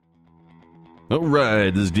All right,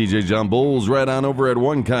 this is DJ John Bowles right on over at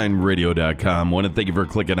OneKindRadio.com. Want to thank you for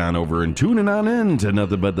clicking on over and tuning on in to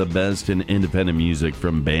nothing but the best in independent music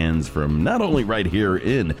from bands from not only right here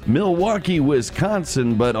in Milwaukee,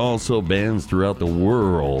 Wisconsin, but also bands throughout the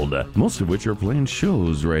world, most of which are playing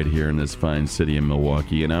shows right here in this fine city of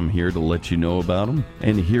Milwaukee, and I'm here to let you know about them.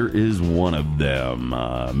 And here is one of them,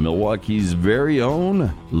 Milwaukee's very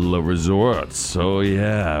own La Resort. So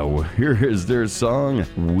yeah, here is their song,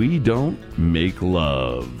 We Don't Make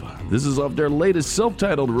Love. This is off their latest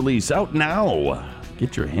self-titled release, out now.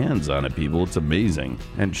 Get your hands on it, people. It's amazing.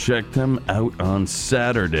 And check them out on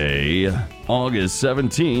Saturday, August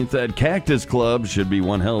 17th at Cactus Club. Should be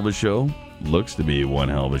one hell of a show. Looks to be one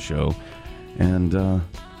hell of a show. And,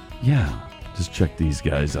 yeah, just check these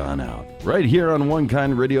guys on out. Right here on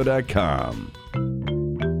OneKindRadio.com.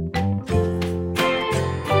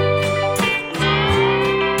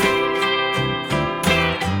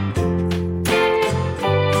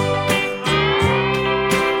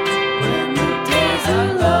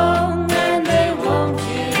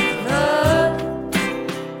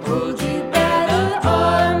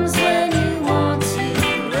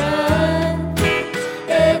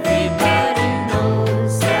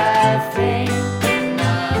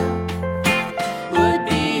 Would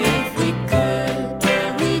be if we could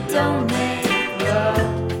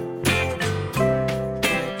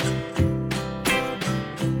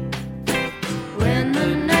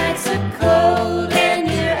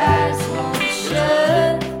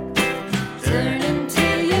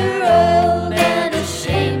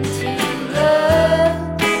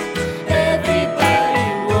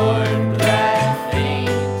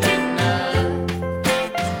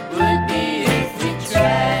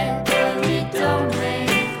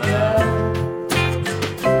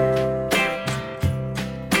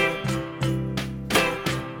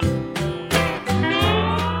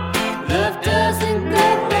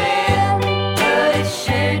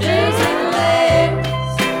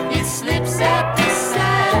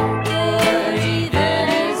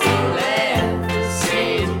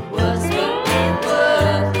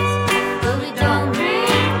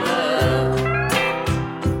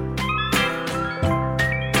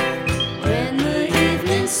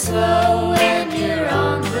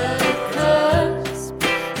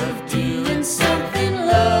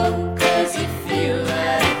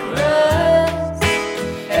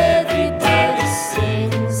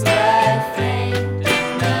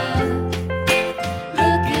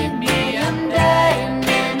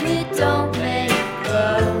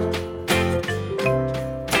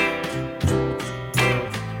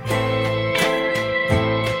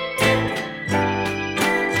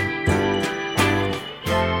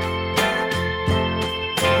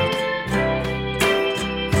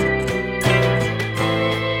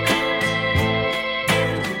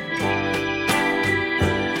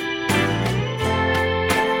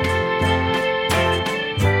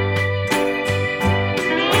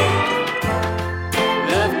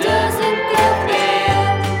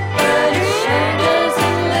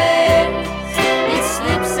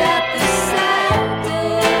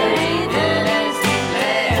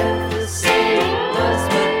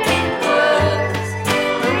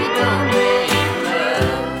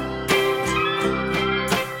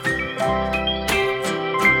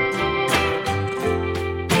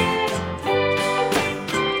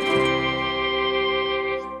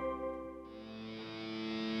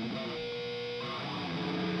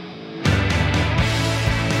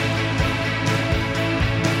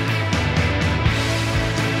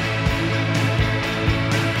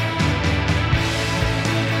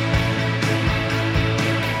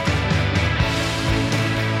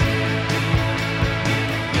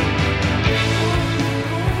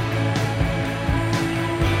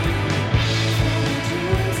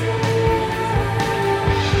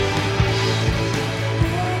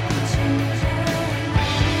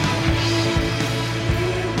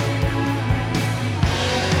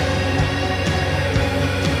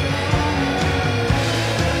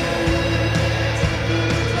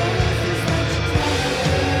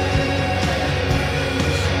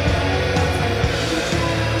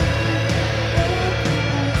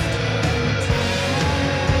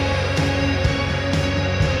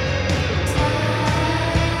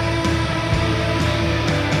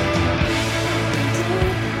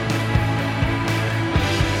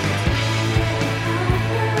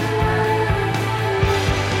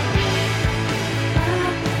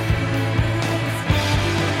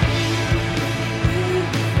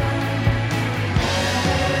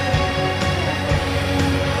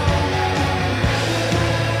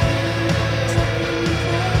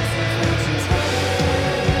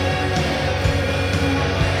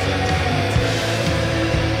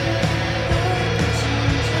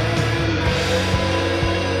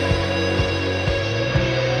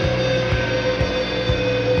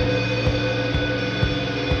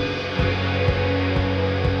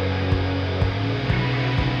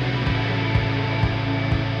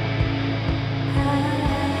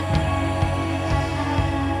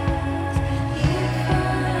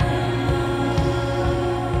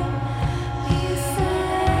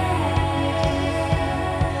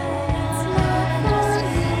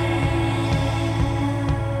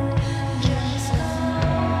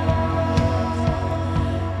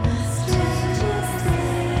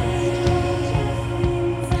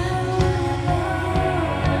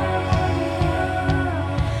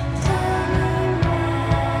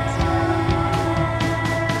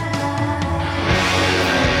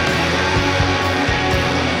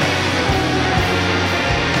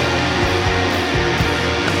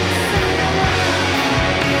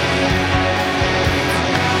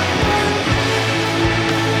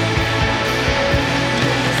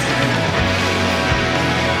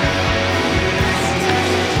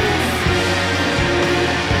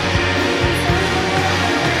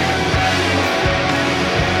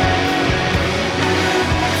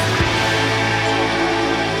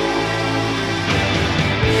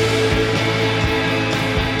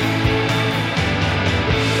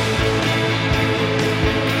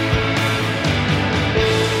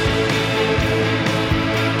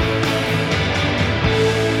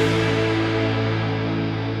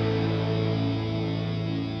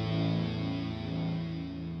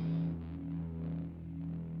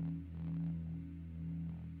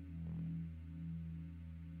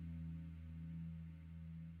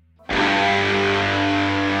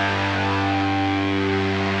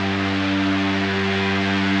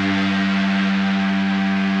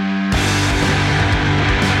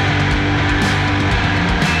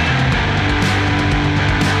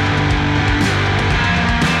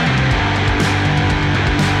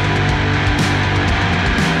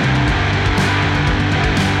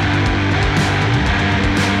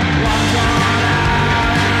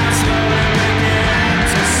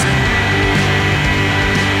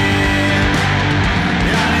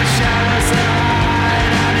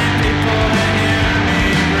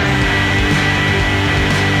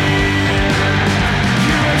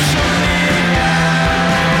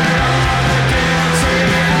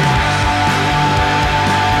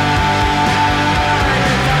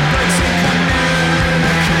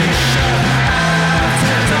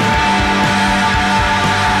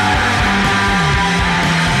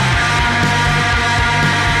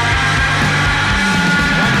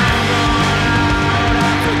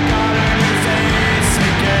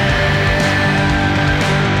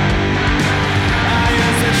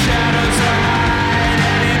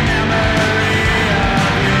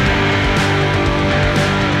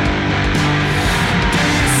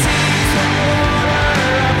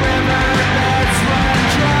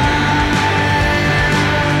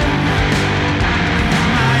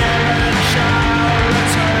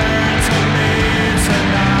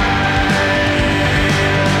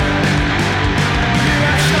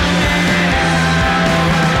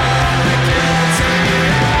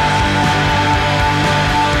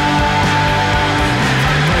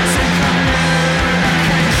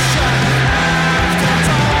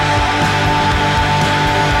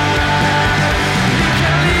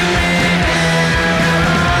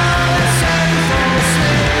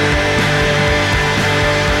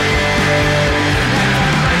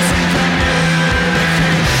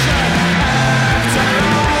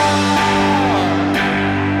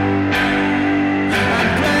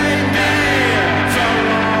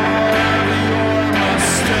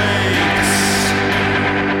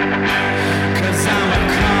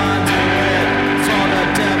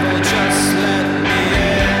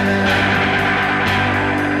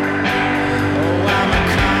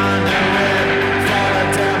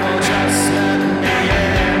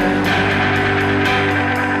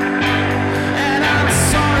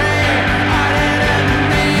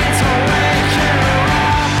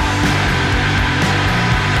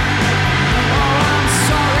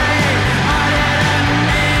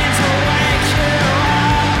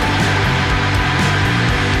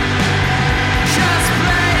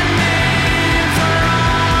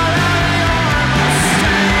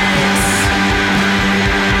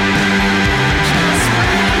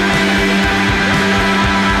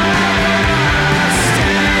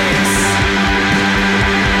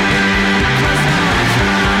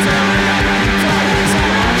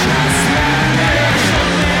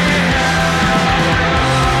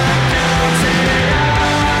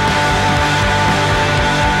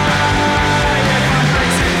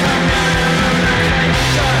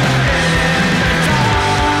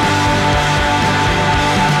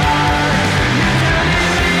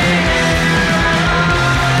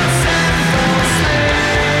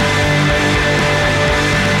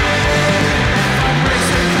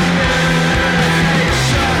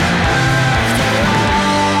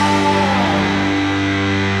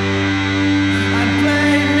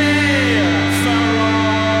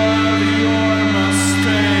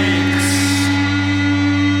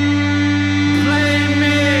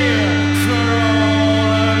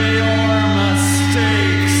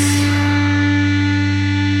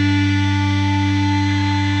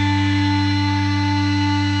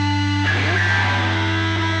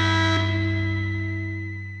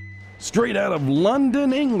Straight out of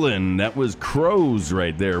London, England, that was Crows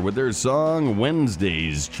right there with their song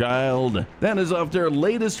Wednesday's Child. That is off their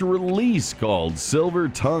latest release called Silver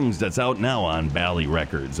Tongues, that's out now on Bally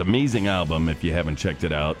Records. Amazing album. If you haven't checked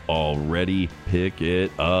it out already, pick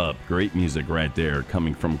it up. Great music right there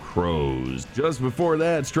coming from Crows. Just before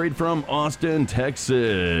that, straight from Austin,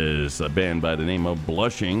 Texas, a band by the name of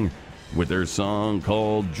Blushing with their song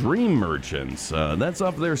called Dream Merchants. That's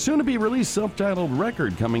off their soon-to-be-released self-titled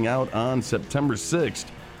record coming out on September 6th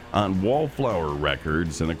on Wallflower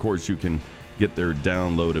Records. And, of course, you can get their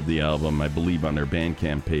download of the album, I believe, on their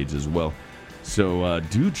Bandcamp page as well. So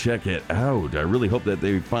do check it out. I really hope that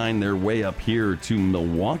they find their way up here to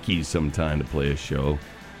Milwaukee sometime to play a show.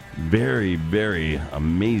 Very, very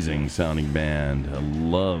amazing sounding band. I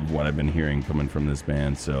love what I've been hearing coming from this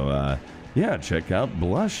band. So, yeah, check out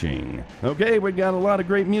Blushing. Okay, we got a lot of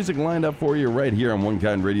great music lined up for you right here on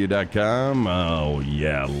OneKindRadio.com. Oh,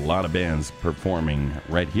 yeah, a lot of bands performing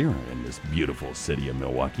right here in this beautiful city of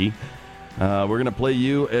Milwaukee. We're going to play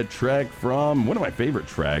you a track from one of my favorite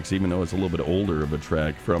tracks, even though it's a little bit older of a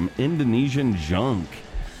track, from Indonesian Junk.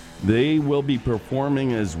 They will be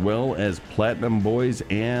performing as well as Platinum Boys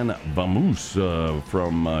and Vamoose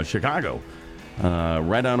from Chicago.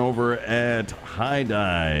 Right on over at High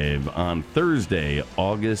Dive on Thursday,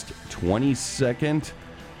 August 22nd.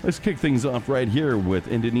 Let's kick things off right here with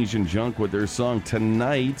Indonesian Junk with their song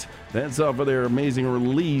Tonight. That's off of their amazing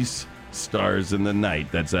release, Stars in the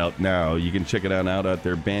Night. That's out now. You can check it out at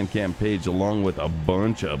their Bandcamp page along with a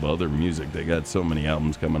bunch of other music. They got so many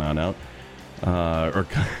albums coming on out, or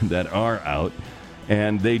that are out.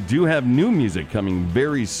 And they do have new music coming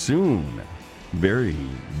very soon. Very,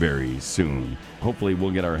 very soon. Hopefully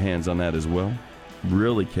we'll get our hands on that as well.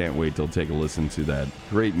 Really can't wait till take a listen to that.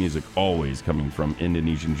 Great music always coming from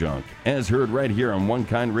Indonesian Junk. As heard right here on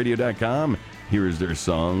OneKindRadio.com, here is their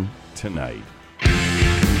song, Tonight.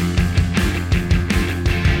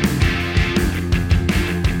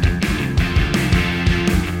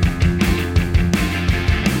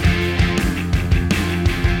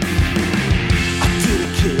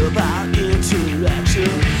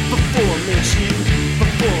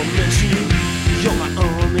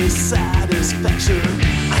 Satisfaction.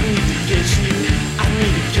 I need to get you, I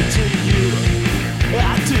need to get to you. I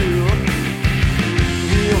do.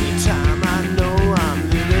 The only time I know I'm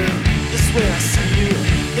living is when I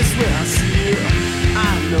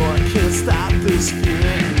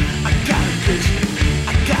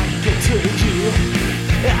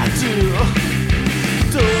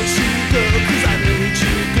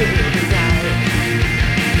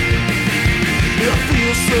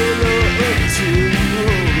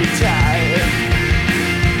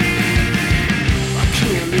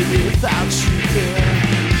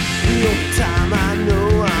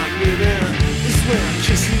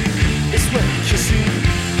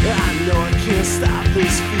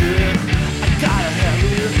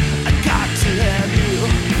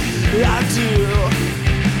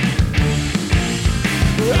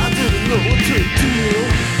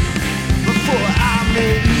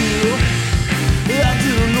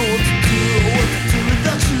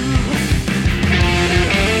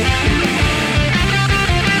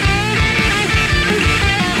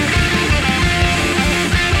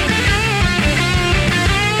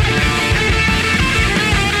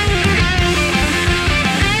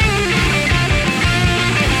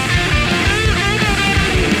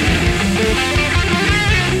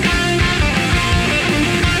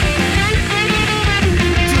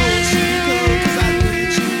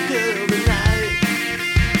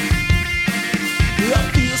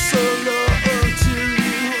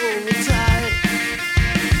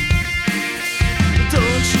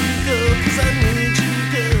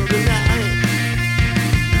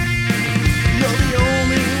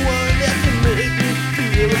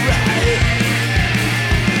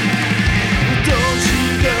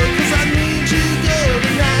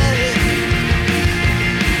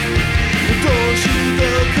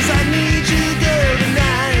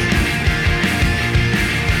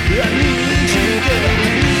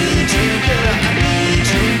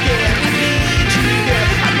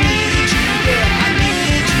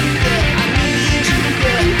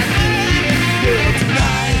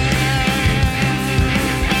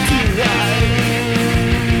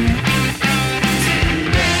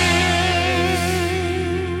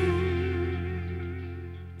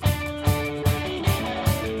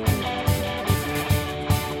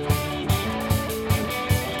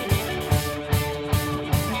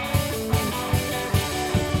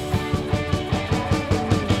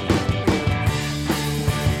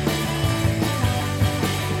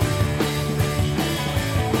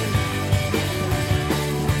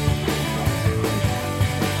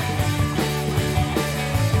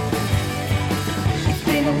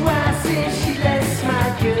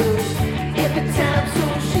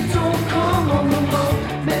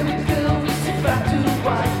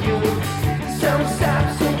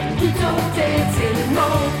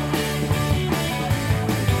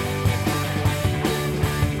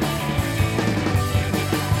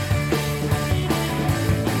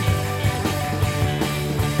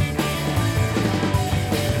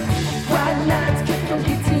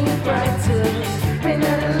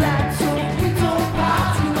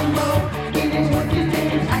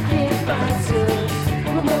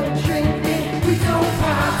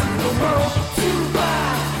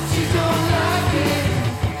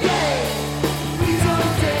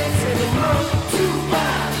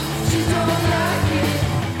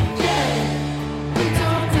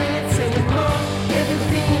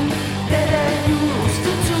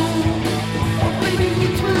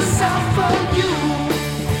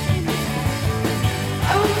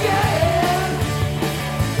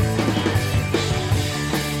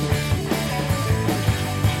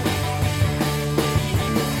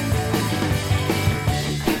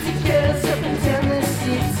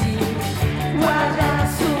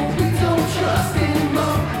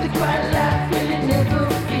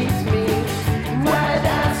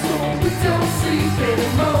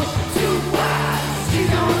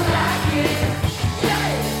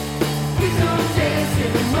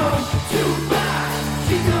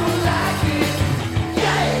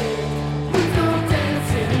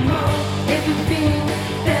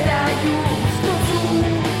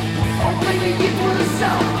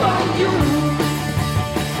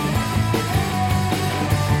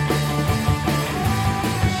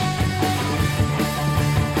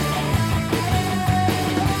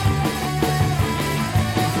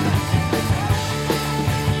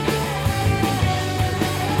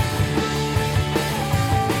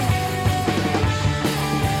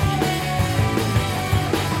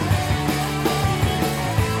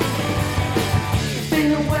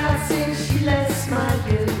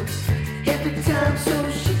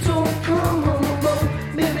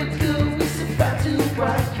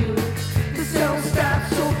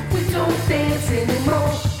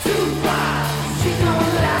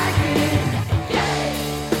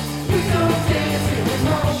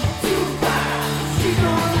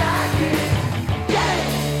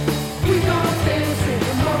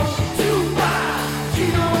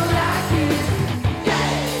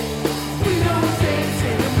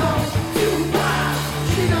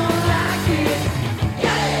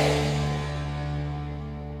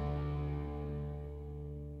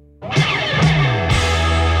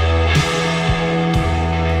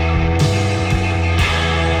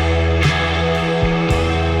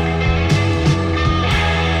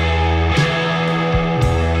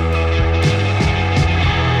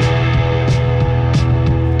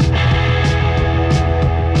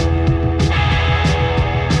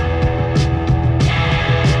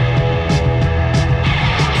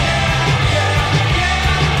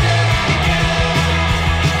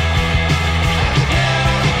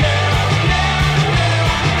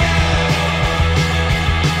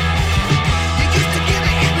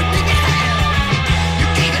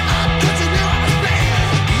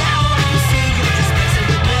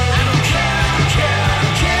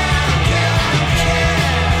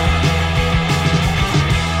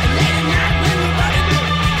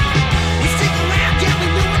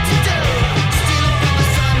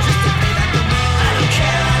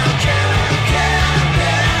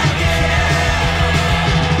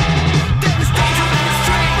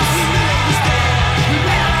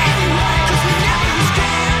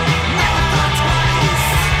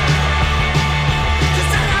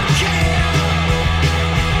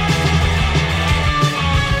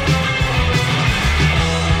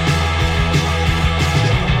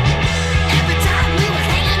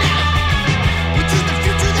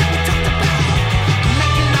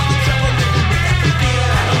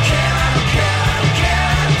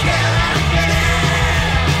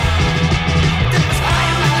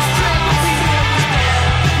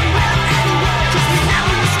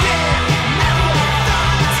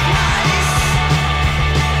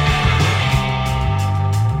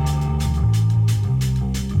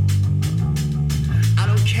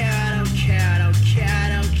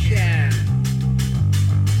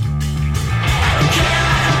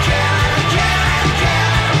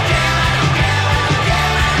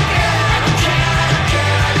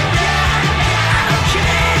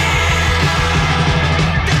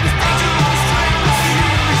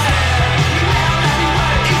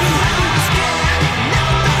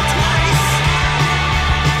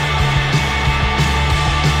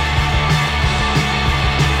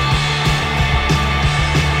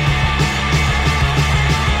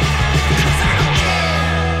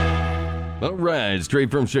right,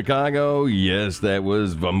 straight from Chicago. Yes, that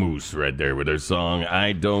was Vamoose right there with their song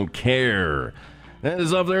I Don't Care. That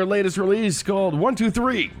is off their latest release called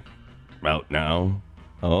 123. Out now.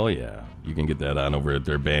 Oh, yeah. You can get that on over at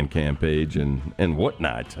their Bandcamp page and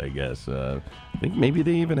whatnot, I guess. I think maybe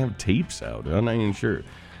they even have tapes out. I'm not even sure.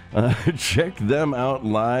 Check them out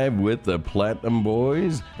live with the Platinum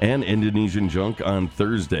Boys and Indonesian Junk on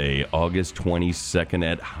Thursday, August 22nd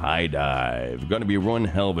at High Dive. Going to be one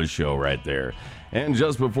hell of a show right there. And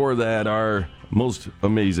just before that, our most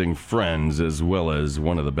amazing friends, as well as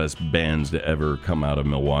one of the best bands to ever come out of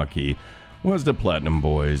Milwaukee, was the Platinum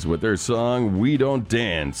Boys with their song We Don't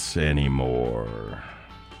Dance Anymore.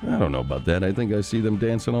 I don't know about that. I think I see them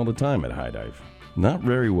dancing all the time at High Dive. Not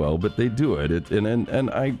very well, but they do it, and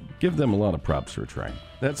I give them a lot of props for trying.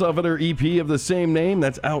 That's off of their EP of the same name.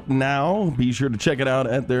 That's out now. Be sure to check it out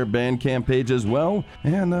at their Bandcamp page as well.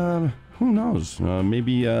 And who knows?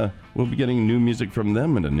 Maybe we'll be getting new music from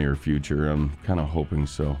them in the near future. I'm kind of hoping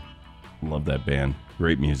so. Love that band.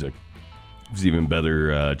 Great music. It was even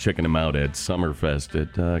better checking them out at Summerfest.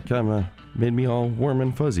 It kind of made me all warm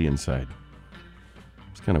and fuzzy inside.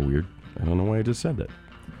 It's kind of weird. I don't know why I just said that.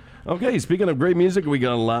 Okay, speaking of great music, we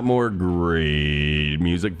got a lot more great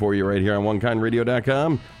music for you right here on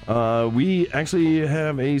OneKindRadio.com. We actually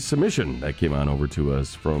have a submission that came on over to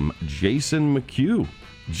us from Jason McHugh.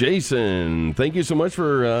 Jason, thank you so much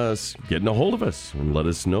for getting a hold of us and let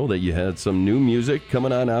us know that you had some new music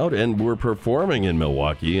coming on out and we're performing in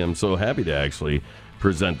Milwaukee. I'm so happy to actually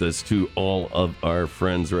present this to all of our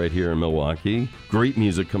friends right here in Milwaukee. Great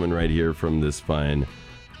music coming right here from this fine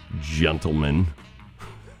gentleman.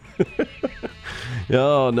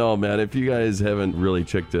 Oh, no, man. If you guys haven't really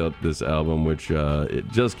checked out this album, which it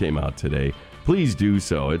just came out today, please do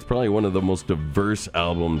so. It's probably one of the most diverse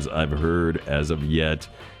albums I've heard as of yet.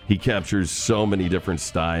 He captures so many different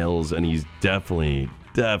styles, and he's definitely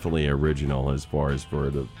original as far as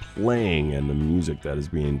for the playing and the music that is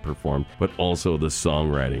being performed, but also the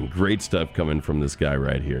songwriting. Great stuff coming from this guy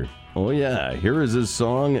right here. Oh, yeah. Here is his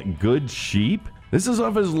song, Good Sheep. This is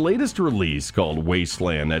off his latest release called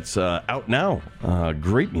Wasteland. That's out now.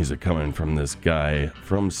 Great music coming from this guy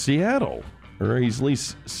from Seattle. Or he's at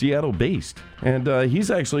least Seattle-based. And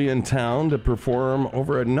he's actually in town to perform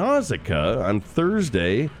over at Nausicaa on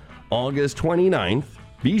Thursday, August 29th.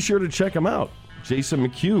 Be sure to check him out. Jason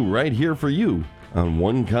McHugh right here for you on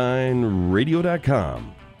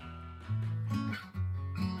OneKindRadio.com.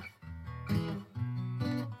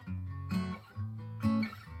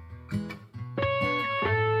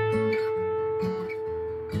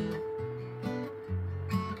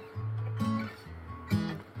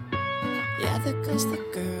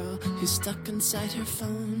 Stuck inside her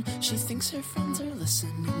phone. She thinks her friends are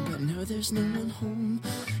listening, but no, there's no one home.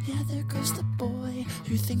 Yeah, there goes the boy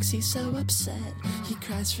who thinks he's so upset. He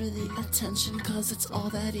cries for the attention, cause it's all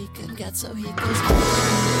that he can get. So he goes on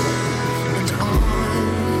and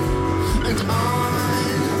on and on and on.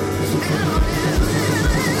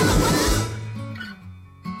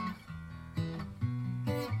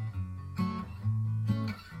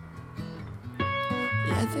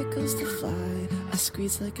 Yeah, there goes the fly. I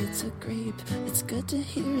squeeze like it's a grape. It's good to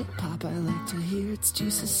hear it pop. I like to hear its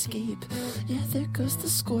juice escape. Yeah, there goes the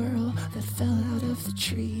squirrel that fell out of the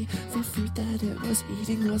tree. The fruit that it was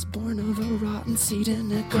eating was born of a rotten seed.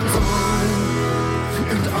 And it goes on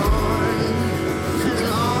and on and on and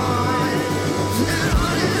on and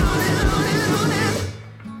on and on and on and on.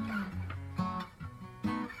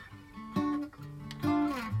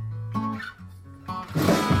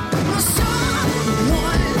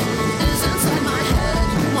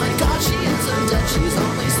 She's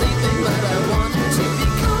only sleeping, but I want her to be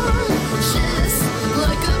conscious,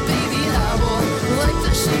 like a baby owl, like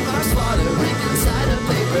the sheep are slaughtering inside a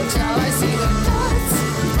paper towel. I see her thoughts,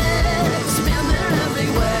 eggs, man, they're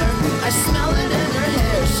everywhere. I smell it in her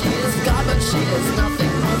hair. She is God, but she is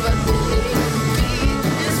nothing more but baby,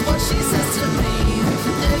 is what she says to me.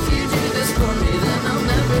 If you do this for me, then I'll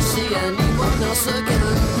never see anyone else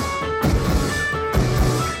again.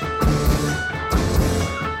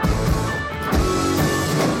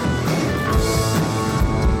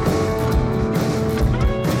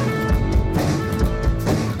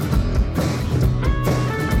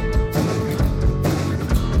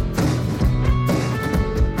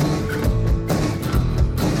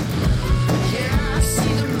 Yes.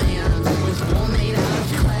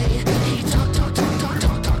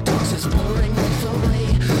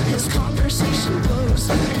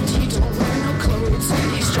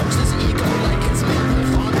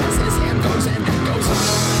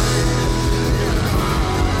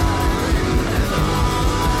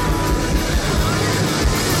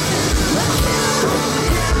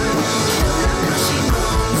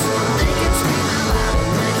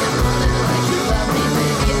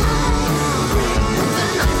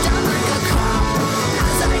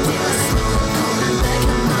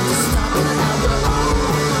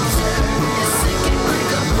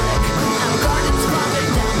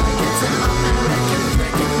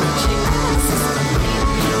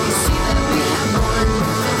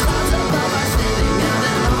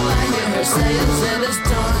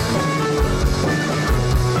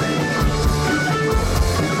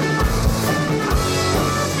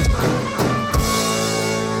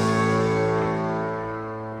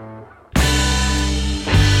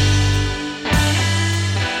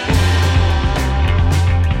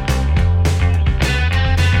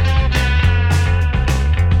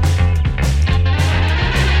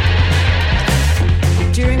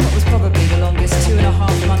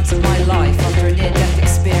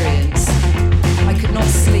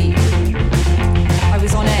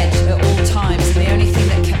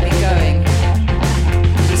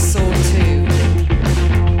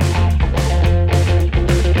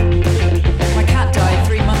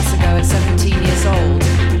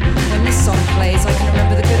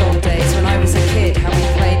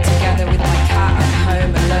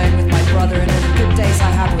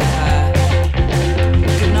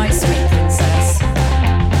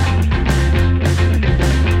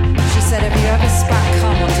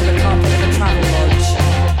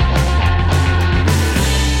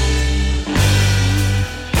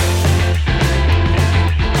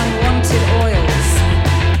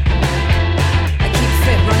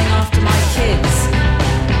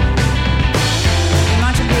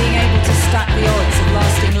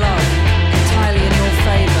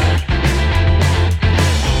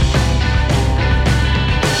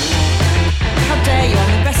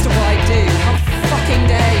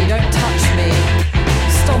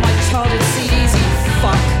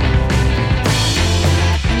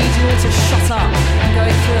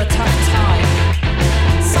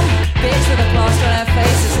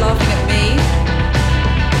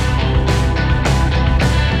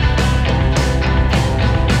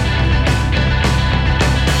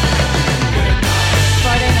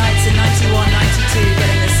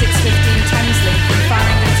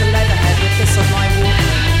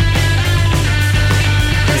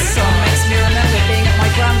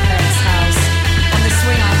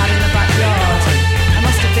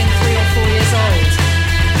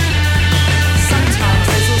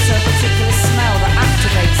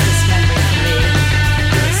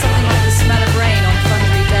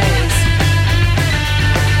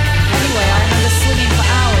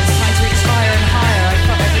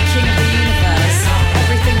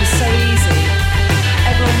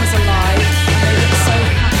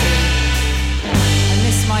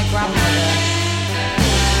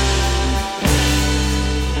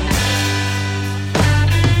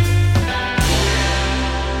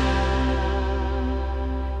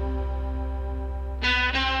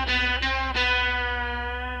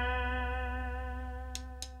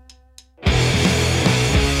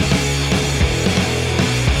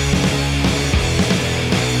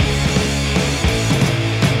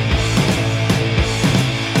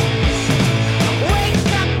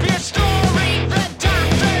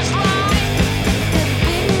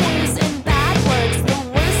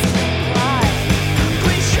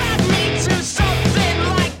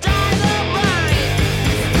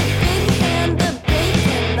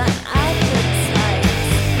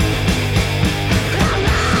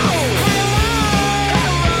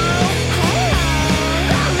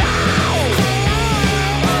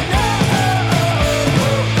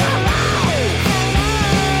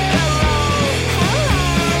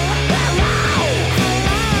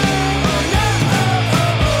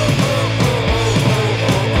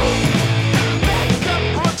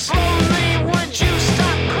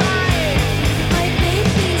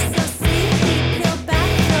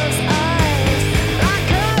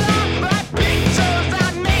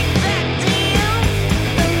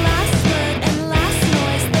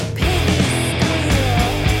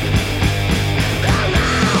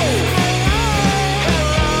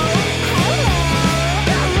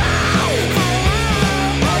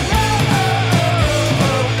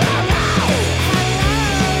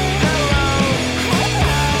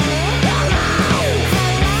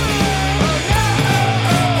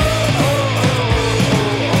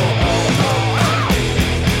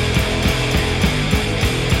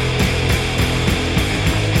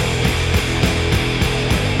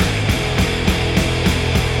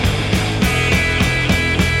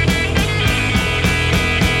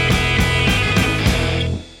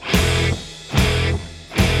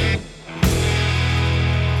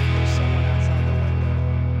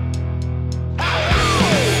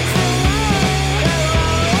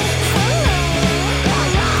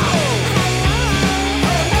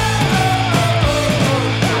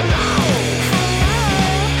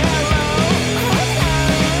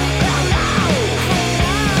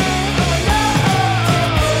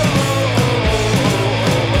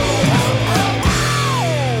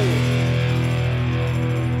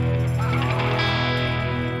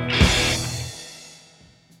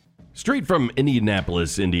 Straight from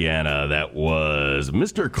Indianapolis, Indiana, that was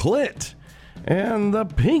Mr. Clit and the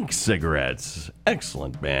Pink Cigarettes.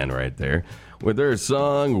 Excellent band right there with their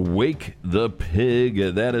song Wake the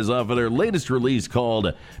Pig. That is off of their latest release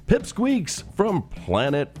called Pipsqueaks from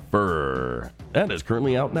Planet Fur. That is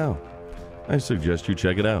currently out now. I suggest you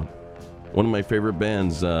check it out. One of my favorite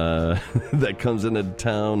bands that comes into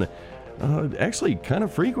town actually kind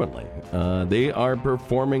of frequently. They are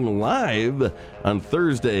performing live on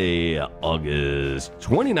Thursday, August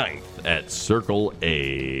 29th at Circle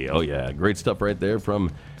A. Oh yeah, great stuff right there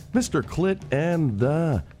from Mr. Clit and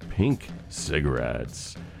the Pink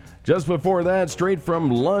Cigarettes. Just before that, straight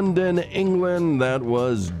from London, England, that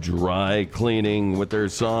was Dry Cleaning with their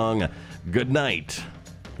song Good Night.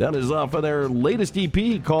 That is off of their latest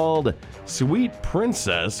EP called Sweet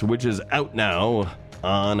Princess, which is out now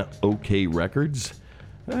on OK Records.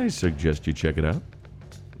 I suggest you check it out.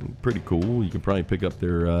 Pretty cool. You can probably pick up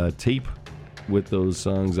their tape with those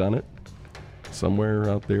songs on it somewhere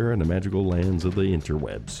out there in the magical lands of the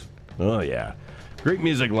interwebs. Oh yeah, great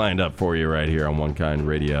music lined up for you right here on One Kind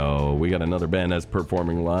Radio. We got another band that's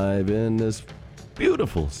performing live in this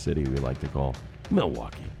beautiful city we like to call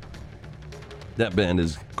Milwaukee. That band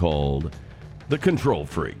is called The Control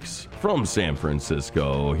Freaks from San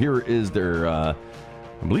Francisco. Here is their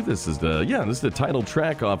I believe this is the title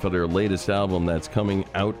track off of their latest album that's coming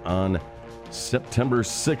out on September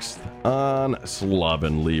 6th on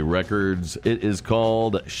Slovenly Records. It is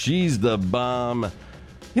called She's the Bomb.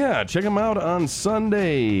 Yeah, check them out on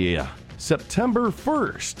Sunday, September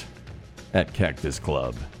 1st at Cactus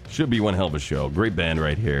Club. Should be one hell of a show. Great band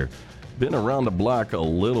right here. Been around the block a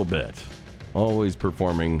little bit. Always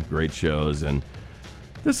performing great shows, and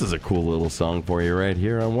this is a cool little song for you right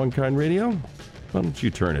here on One Kind Radio. Why don't you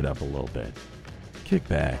turn it up a little bit? Kick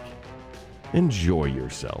back. Enjoy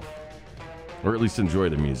yourself. Or at least enjoy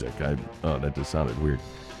the music. That just sounded weird.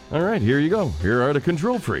 All right, here you go. Here are the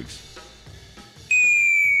Control Freaks.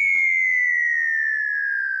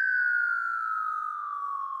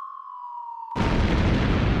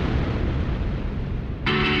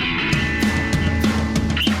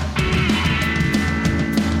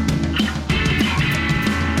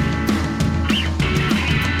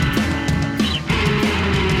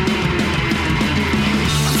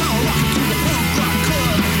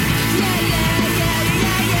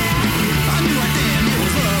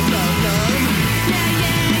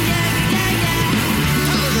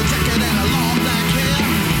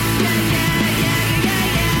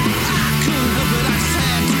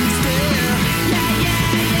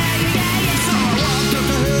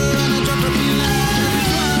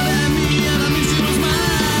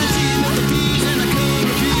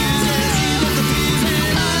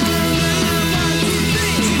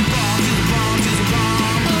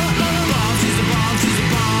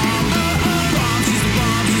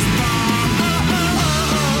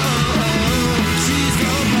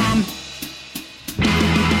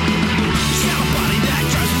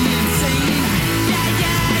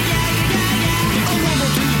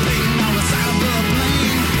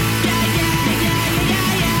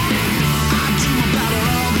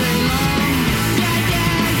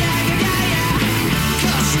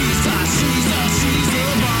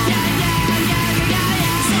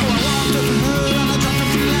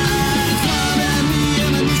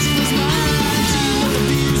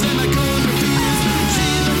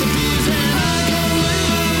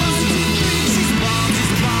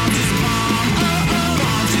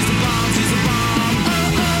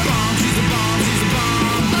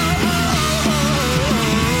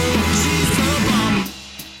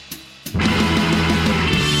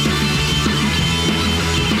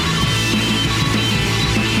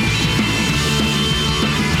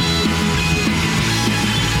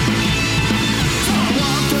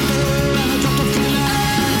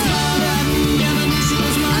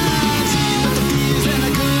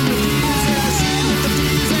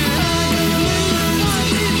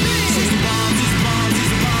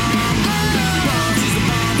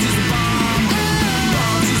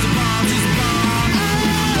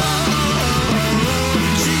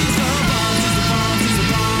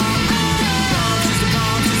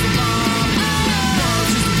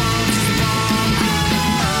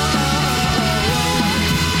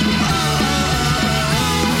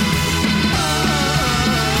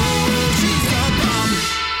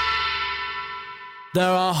 There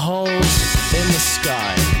are holes in the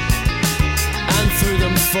sky, and through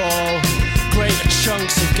them fall great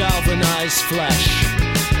chunks of galvanized flesh.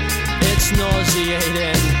 It's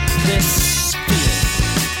nauseating, this feeling.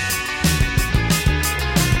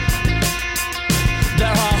 There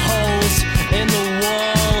are holes in the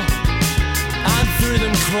wall, and through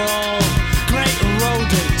them crawl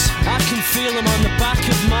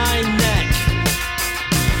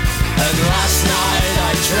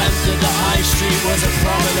high street was a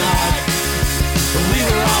promenade. We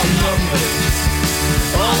were outnumbered,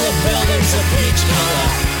 all the buildings are peach color.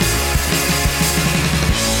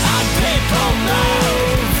 And people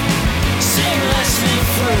move seamlessly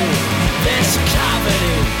through this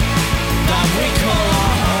cavity that we call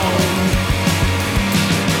our home.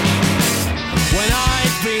 When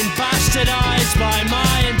I've been bastardized by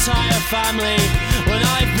my entire family, when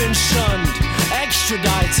I've been shunned,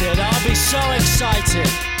 extradited, I'll be so excited.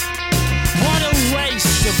 What a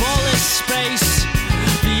waste of all this space,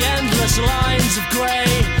 the endless lines of grey.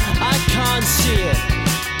 I can't see it,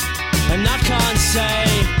 and I can't say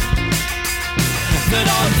that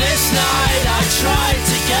on this night I tried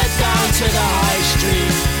to get down to the high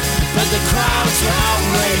street, but the crowds were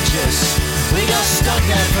outrageous. We got stuck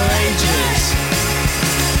there for ages,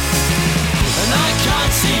 and I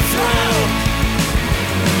can't see through.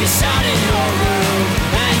 You sat in your room,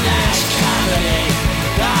 and there's cavity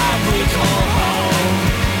that we call home.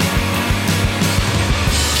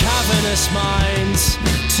 Cavernous minds,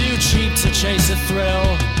 too cheap to chase a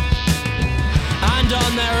thrill, and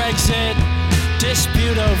on their exit,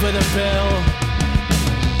 dispute over the bill.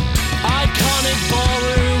 Iconic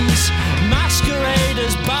ballrooms masquerade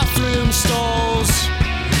as bathroom stalls.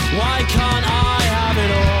 Why can't I have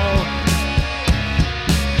it all?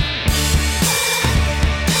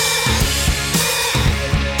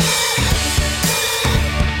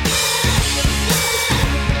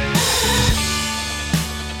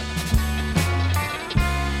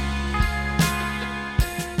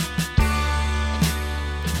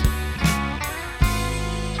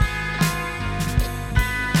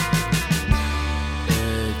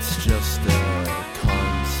 Just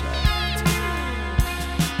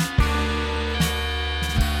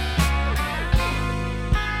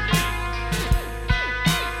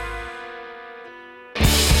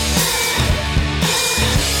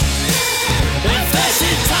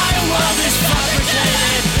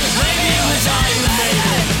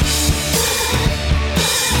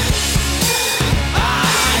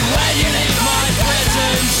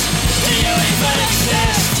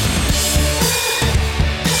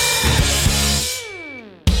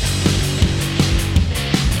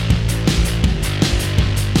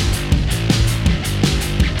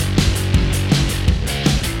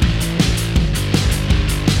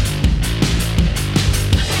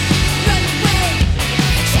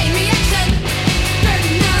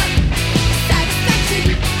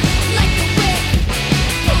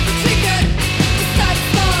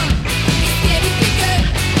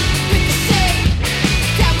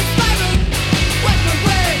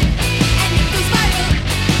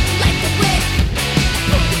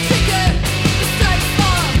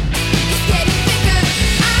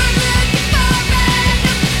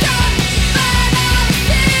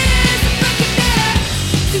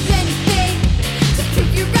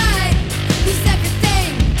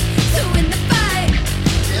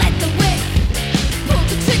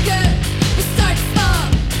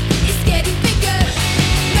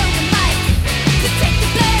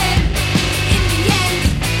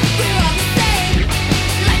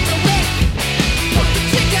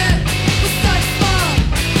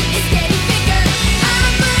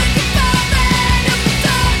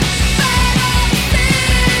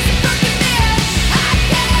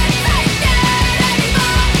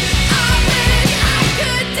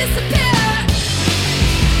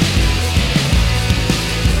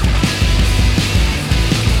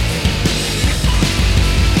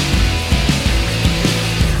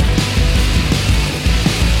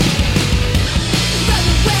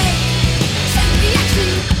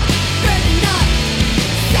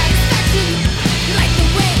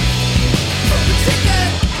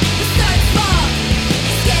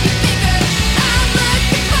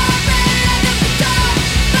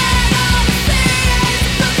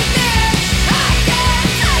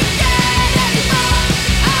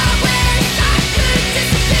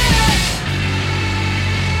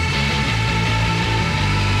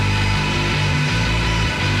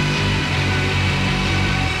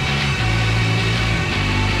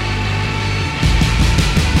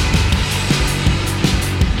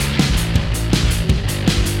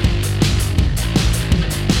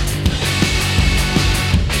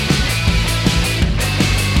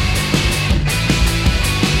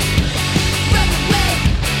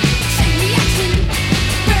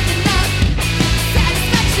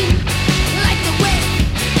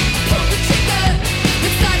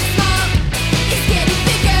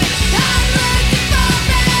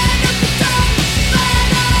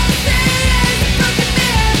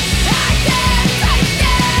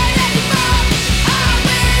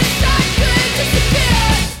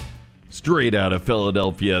Straight out of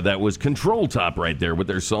Philadelphia, that was Control Top right there with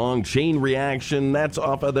their song Chain Reaction. That's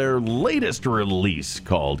off of their latest release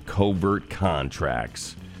called Covert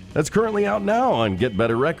Contracts. That's currently out now on Get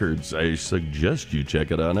Better Records. I suggest you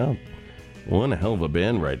check it on out. One hell of a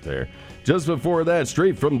band right there. Just before that,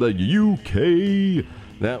 straight from the UK,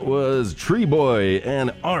 that was Tree Boy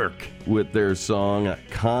and Ark with their song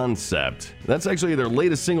Concept. That's actually their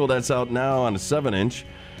latest single that's out now on a 7-inch.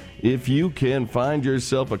 If you can find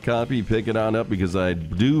yourself a copy, pick it on up, because I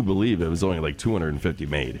do believe it was only like 250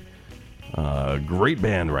 made. Great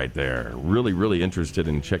band right there. Really, really interested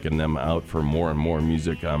in checking them out for more and more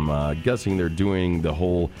music. I'm guessing they're doing the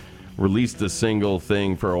whole release the single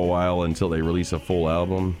thing for a while until they release a full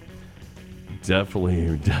album.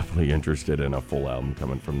 Definitely interested in a full album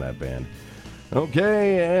coming from that band.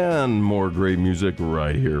 Okay, and more great music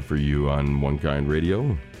right here for you on One Kind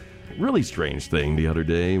Radio. Really strange thing the other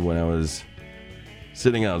day when I was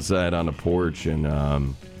sitting outside on the porch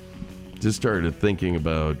and just started thinking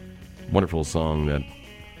about a wonderful song that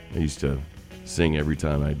I used to sing every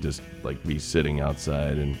time I'd just like be sitting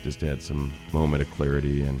outside and just had some moment of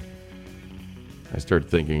clarity. And I started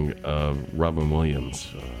thinking of Robin Williams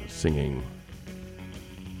singing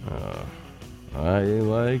I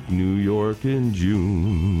like New York in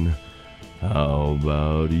June. How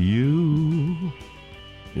about you?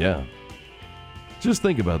 Yeah. Just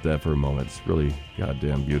think about that for a moment. It's really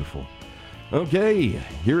goddamn beautiful. Okay,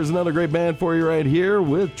 here's another great band for you right here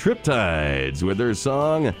with Triptides with their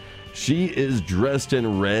song She Is Dressed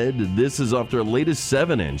in Red. This is off their latest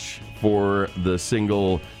 7-inch for the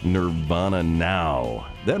single Nirvana Now.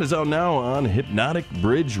 That is out now on Hypnotic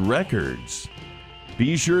Bridge Records.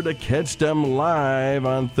 Be sure to catch them live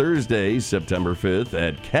on Thursday, September 5th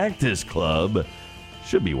at Cactus Club.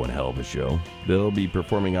 Should be one hell of a show. They'll be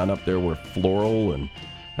performing on up there with Floral, and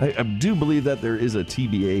I do believe that there is a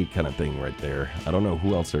TBA kind of thing right there. I don't know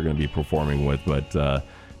who else they're going to be performing with, but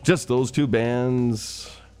just those two bands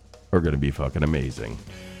are going to be fucking amazing.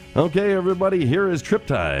 Okay, everybody, here is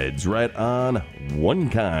Triptides right on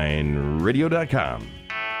OneKindRadio.com.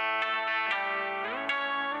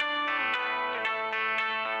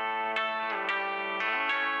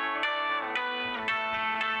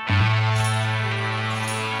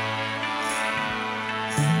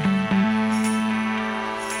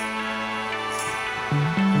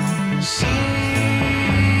 She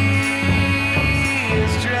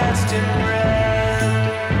is dressed in red.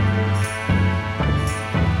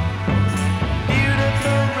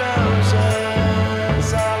 Beautiful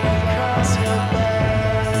roses all across her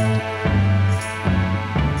bed.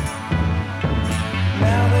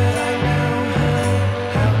 Now that I know her,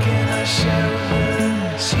 how can I show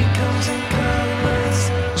her? She comes in colors,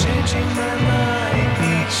 changing my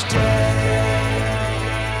mind each day.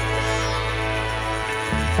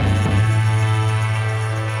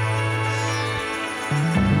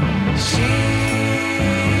 She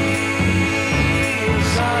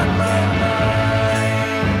is on my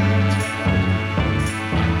mind.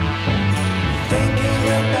 Thinking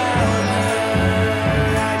about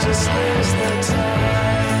her, I just lose the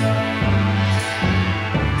time.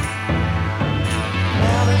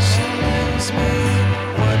 Now that she knows me,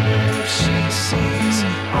 wonder if she sees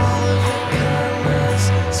all of the colors,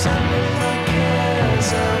 sending my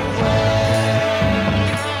cares away.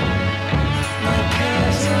 My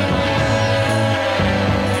cares away.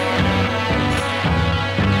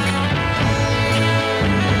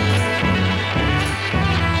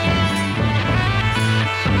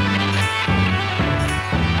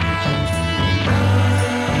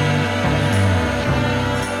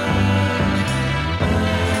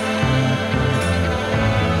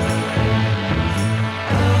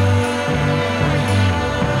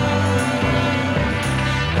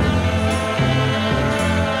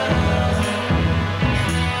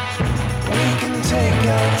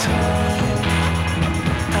 Time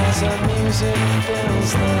as our music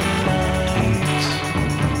fills the night.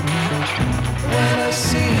 When I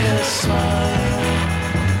see her smile,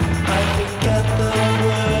 I forget the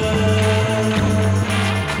world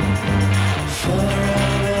for a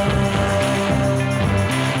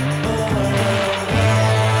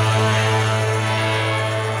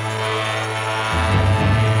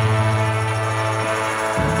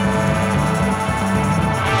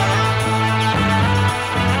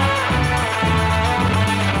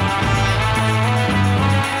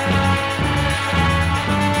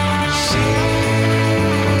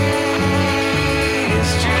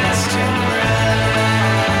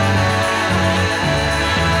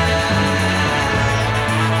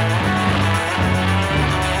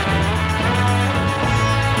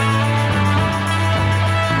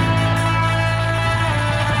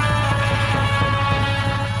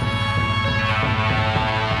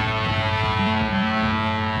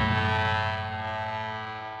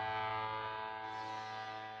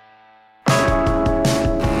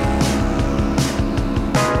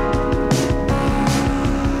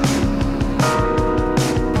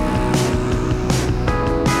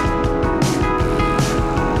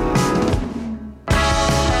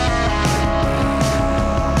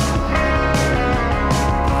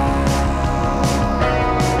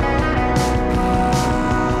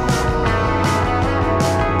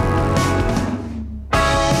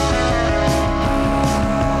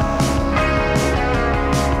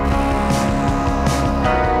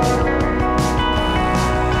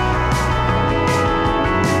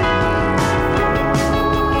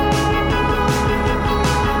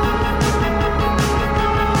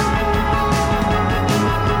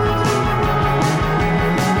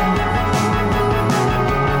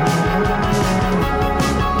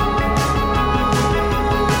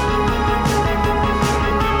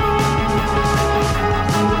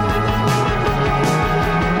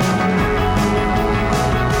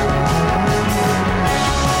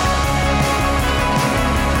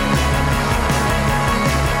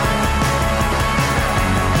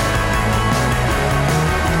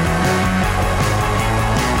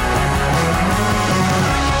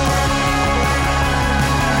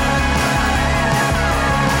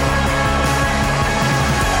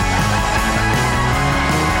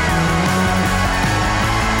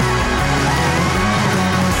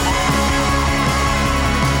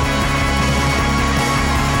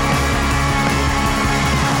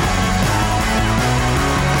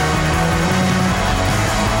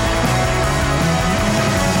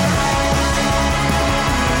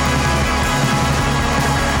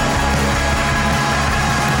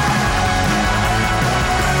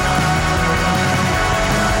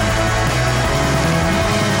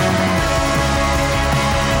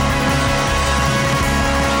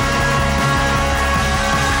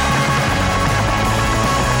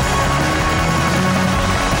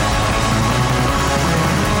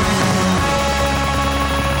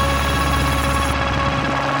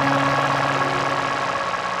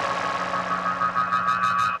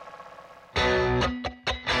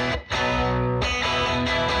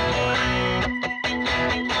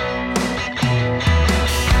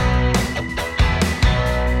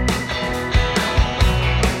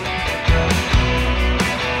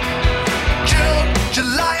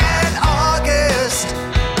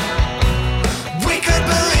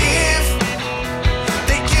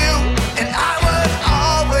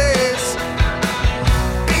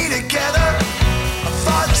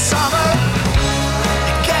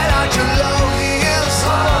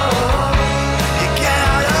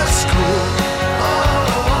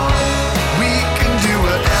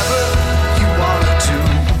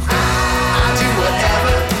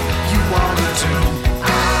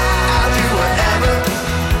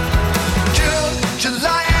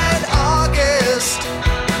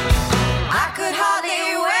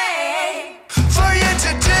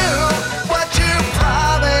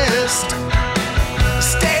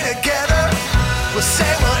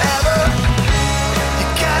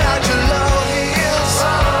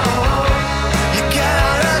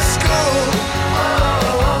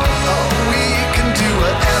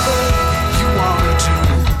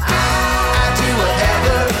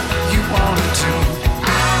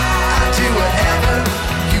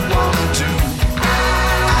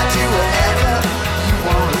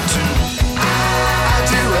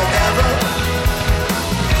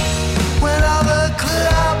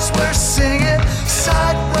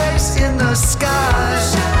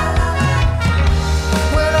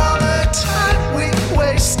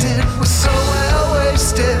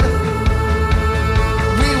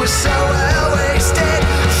so well wasted,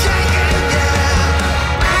 shaking, yeah.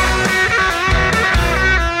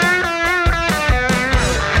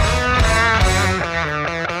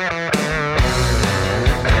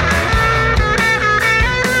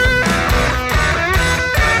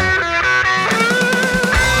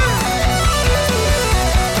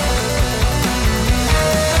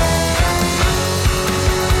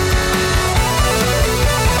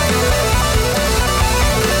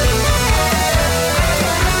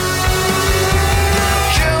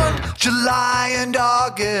 July and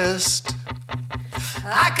August,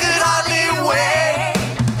 I could hardly wait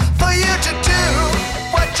for you to do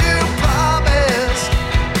what you promised.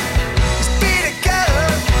 Let's be together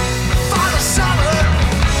for the summer.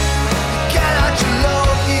 Get out your low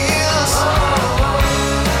heels,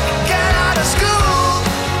 get out of school.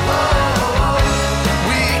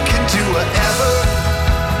 We can do whatever.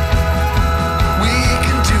 We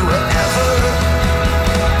can do whatever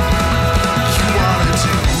you wanna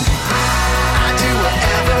do.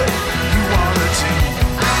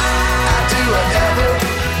 Whatever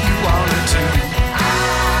you wanna do, I do whatever you wanna do.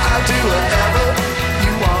 I do whatever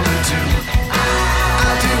you wanna do.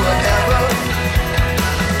 I do whatever.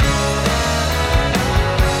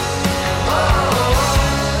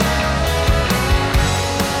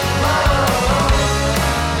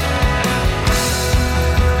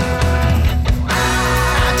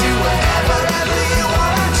 I do whatever you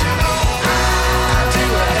wanna do. I do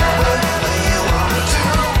whatever you wanna do.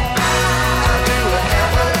 I do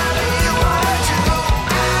whatever you wanna do.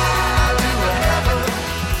 I do whatever.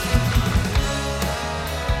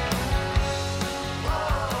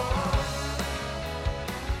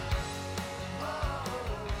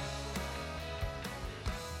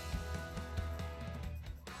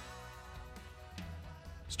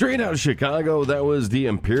 Straight out of Chicago, that was the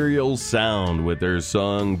Imperial Sound with their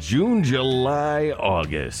song June, July,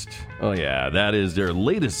 August. Oh yeah, that is their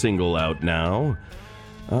latest single out now.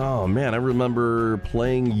 Oh man, I remember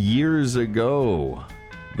playing years ago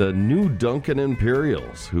the new Duncan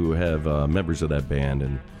Imperials, who have members of that band,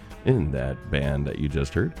 and in that band that you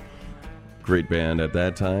just heard. Great band at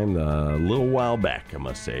that time, a little while back, I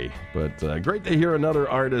must say. But great to hear another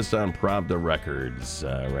artist on Pravda Records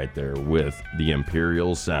right there with the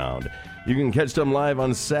Imperial Sound. You can catch them live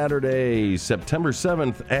on Saturday, September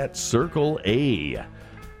 7th at Circle A.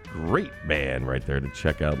 Great band right there to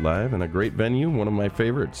check out live, and a great venue, one of my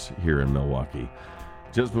favorites here in Milwaukee.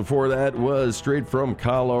 Just before that was straight from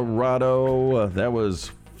Colorado. That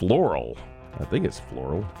was Floral. I think it's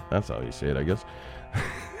Floral. That's how you say it, I guess.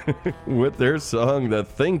 With their song The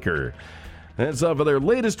Thinker. That's off of their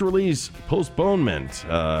latest release, Postponement,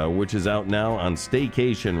 which is out now on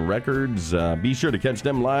Staycation Records. Be sure to catch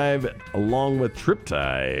them live along with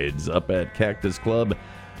Triptides up at Cactus Club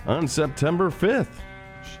on September 5th.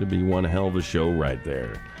 Should be one hell of a show right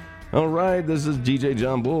there. All right, this is DJ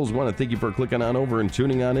John Bulls. Want to thank you for clicking on over and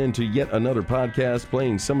tuning on in to yet another podcast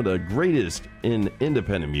playing some of the greatest in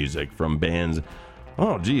independent music from bands,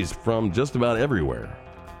 from just about everywhere.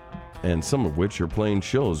 And some of which are playing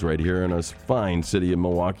shows right here in this fine city of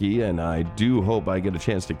Milwaukee, and I do hope I get a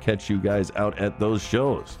chance to catch you guys out at those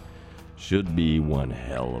shows. Should be one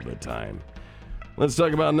hell of a time. Let's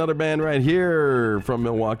talk about another band right here from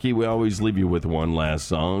Milwaukee. We always leave you with one last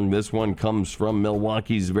song. This one comes from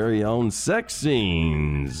Milwaukee's very own Sex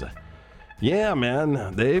Scenes. Yeah,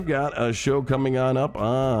 man, they've got a show coming on up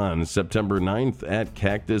on September 9th at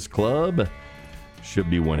Cactus Club.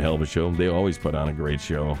 Should be one hell of a show. They always put on a great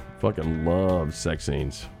show. Fucking love Sex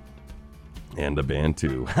Scenes. And the band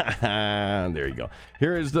too. There you go.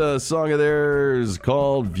 Here is the song of theirs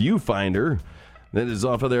called Viewfinder. That is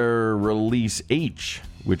off of their release H,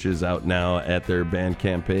 which is out now at their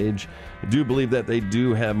Bandcamp page. I do believe that they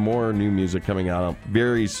do have more new music coming out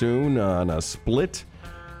very soon on a split.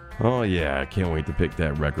 Oh yeah, I can't wait to pick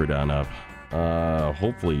that record on up.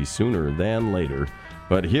 Hopefully sooner than later.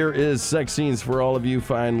 But here is Sex Scenes for all of you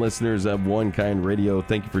fine listeners of One Kind Radio.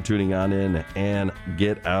 Thank you for tuning on in, and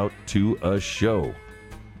get out to a show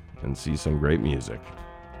and see some great music.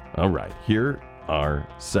 All right, here are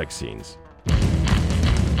Sex Scenes.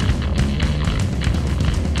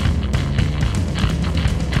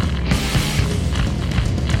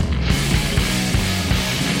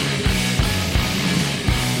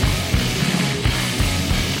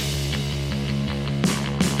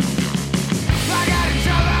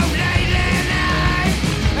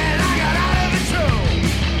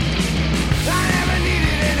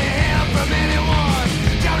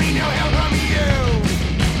 Don't need no help from you.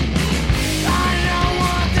 I know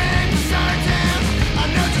one thing for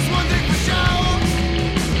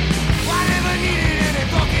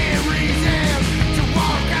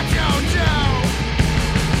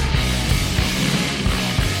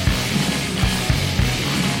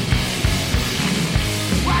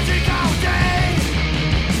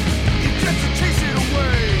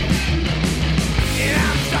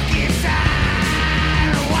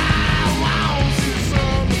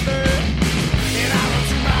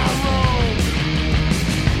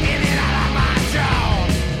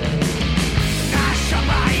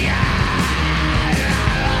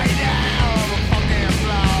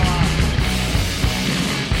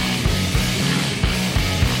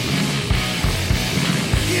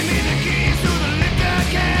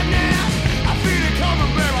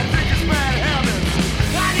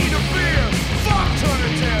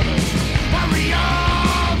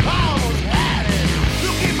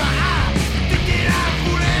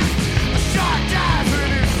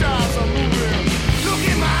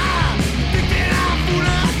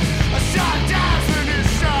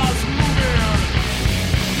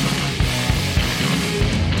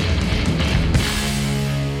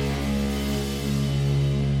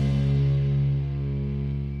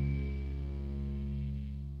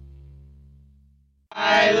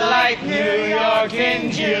New York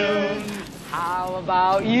in June. How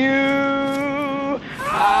about you?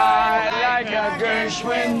 I like a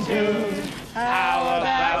Gershwin tune. How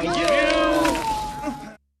about you?